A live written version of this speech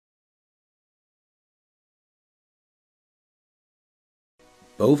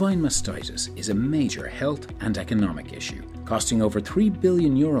Bovine mastitis is a major health and economic issue, costing over €3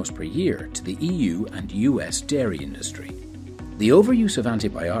 billion per year to the EU and US dairy industry. The overuse of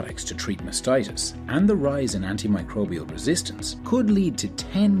antibiotics to treat mastitis and the rise in antimicrobial resistance could lead to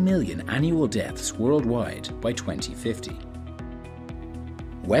 10 million annual deaths worldwide by 2050.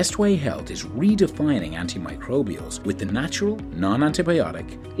 Westway Health is redefining antimicrobials with the natural,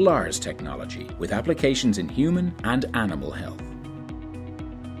 non-antibiotic LARS technology with applications in human and animal health.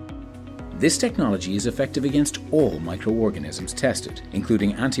 This technology is effective against all microorganisms tested,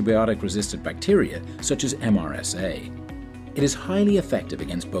 including antibiotic-resistant bacteria such as MRSA. It is highly effective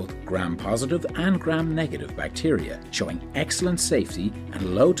against both gram-positive and gram-negative bacteria, showing excellent safety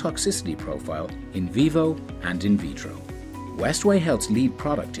and low toxicity profile in vivo and in vitro. Westway Health's lead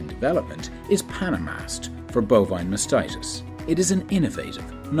product in development is Panamast for bovine mastitis. It is an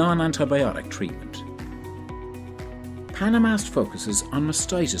innovative, non-antibiotic treatment. Panamast focuses on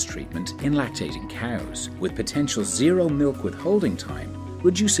mastitis treatment in lactating cows, with potential zero milk withholding time,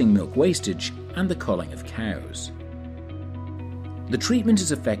 reducing milk wastage and the culling of cows. The treatment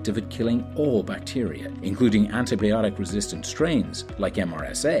is effective at killing all bacteria, including antibiotic-resistant strains like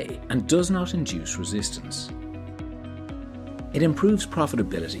MRSA, and does not induce resistance. It improves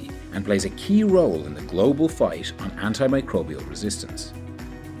profitability and plays a key role in the global fight on antimicrobial resistance.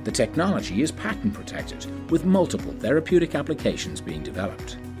 The technology is patent protected, with multiple therapeutic applications being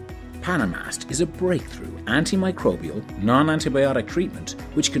developed. Panamast is a breakthrough antimicrobial, non-antibiotic treatment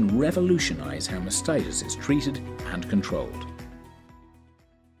which can revolutionize how mastitis is treated and controlled.